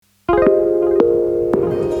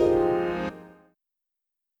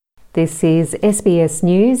This is SBS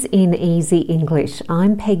News in Easy English.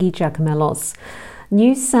 I'm Peggy Giacomellos.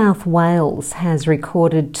 New South Wales has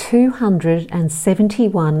recorded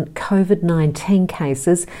 271 COVID-19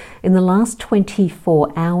 cases in the last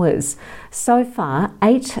 24 hours. So far,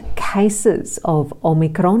 8 cases of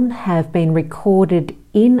Omicron have been recorded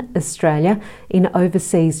in Australia in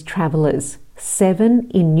overseas travellers, 7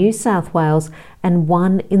 in New South Wales and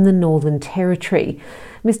 1 in the Northern Territory.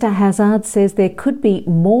 Mr. Hazzard says there could be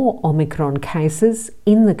more Omicron cases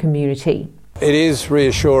in the community. It is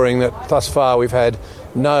reassuring that thus far we've had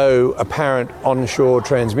no apparent onshore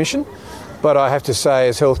transmission, but I have to say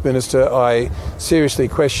as Health Minister I seriously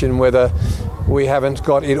question whether we haven't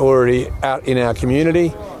got it already out in our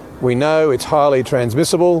community. We know it's highly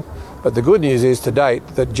transmissible, but the good news is to date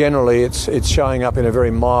that generally it's showing up in a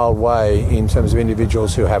very mild way in terms of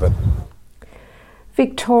individuals who have it.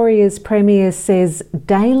 Victoria's Premier says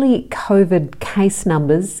daily COVID case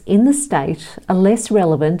numbers in the state are less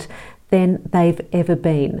relevant than they've ever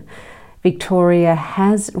been. Victoria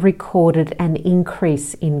has recorded an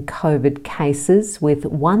increase in COVID cases with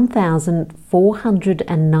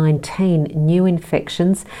 1,419 new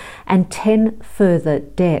infections and 10 further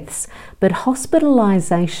deaths. But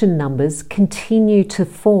hospitalisation numbers continue to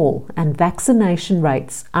fall and vaccination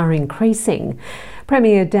rates are increasing.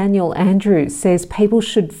 Premier Daniel Andrews says people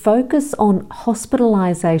should focus on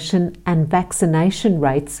hospitalisation and vaccination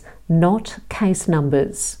rates, not case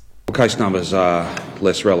numbers. Case numbers are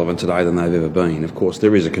less relevant today than they've ever been. Of course,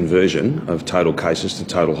 there is a conversion of total cases to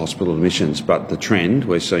total hospital admissions, but the trend,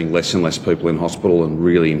 we're seeing less and less people in hospital, and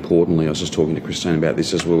really importantly, I was just talking to Christine about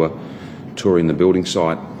this as we were touring the building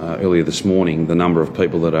site earlier this morning, the number of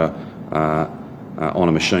people that are on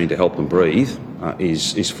a machine to help them breathe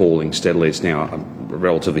is falling steadily. It's now a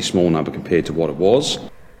relatively small number compared to what it was.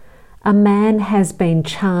 A man has been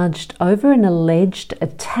charged over an alleged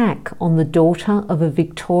attack on the daughter of a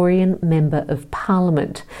Victorian Member of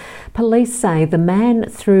Parliament. Police say the man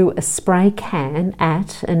threw a spray can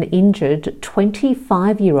at an injured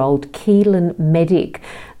 25-year-old Keelan Medic,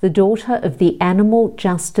 the daughter of the Animal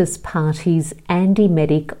Justice Party's Andy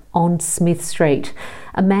Medic on Smith Street.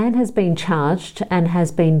 A man has been charged and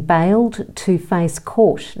has been bailed to face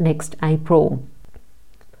court next April.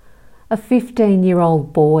 A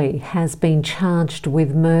 15-year-old boy has been charged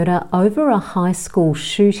with murder over a high school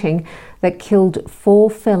shooting that killed 4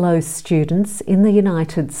 fellow students in the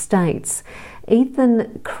United States.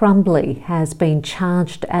 Ethan Crumbly has been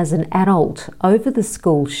charged as an adult over the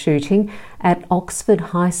school shooting at Oxford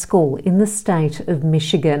High School in the state of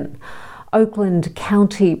Michigan. Oakland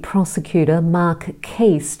County Prosecutor Mark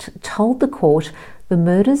Keast told the court the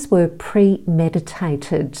murders were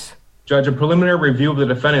premeditated. Judge, a preliminary review of the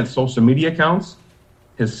defendant's social media accounts,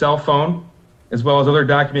 his cell phone, as well as other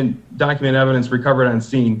document evidence recovered on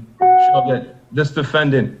scene show that this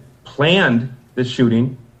defendant planned the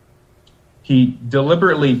shooting. He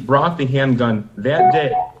deliberately brought the handgun that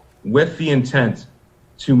day with the intent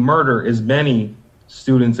to murder as many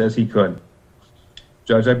students as he could.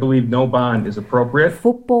 Judge, I believe no bond is appropriate.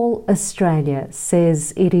 Football Australia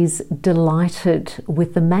says it is delighted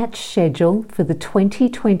with the match schedule for the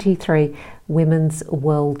 2023 Women's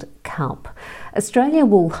World Cup. Australia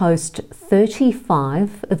will host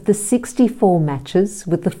 35 of the 64 matches,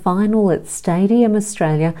 with the final at Stadium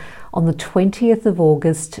Australia on the 20th of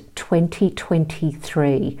August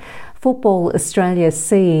 2023. Football Australia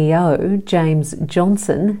CEO James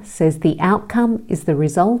Johnson says the outcome is the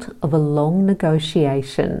result of a long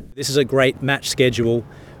negotiation. This is a great match schedule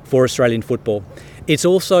for Australian football. It's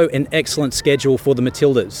also an excellent schedule for the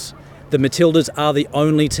Matildas. The Matildas are the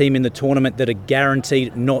only team in the tournament that are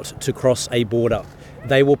guaranteed not to cross a border.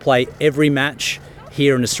 They will play every match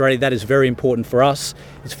here in Australia. That is very important for us.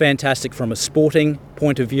 It's fantastic from a sporting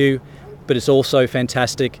point of view, but it's also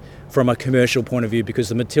fantastic from a commercial point of view because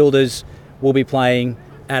the Matildas will be playing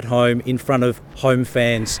at home in front of home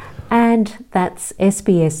fans. And that's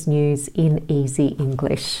SBS News in Easy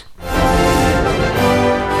English.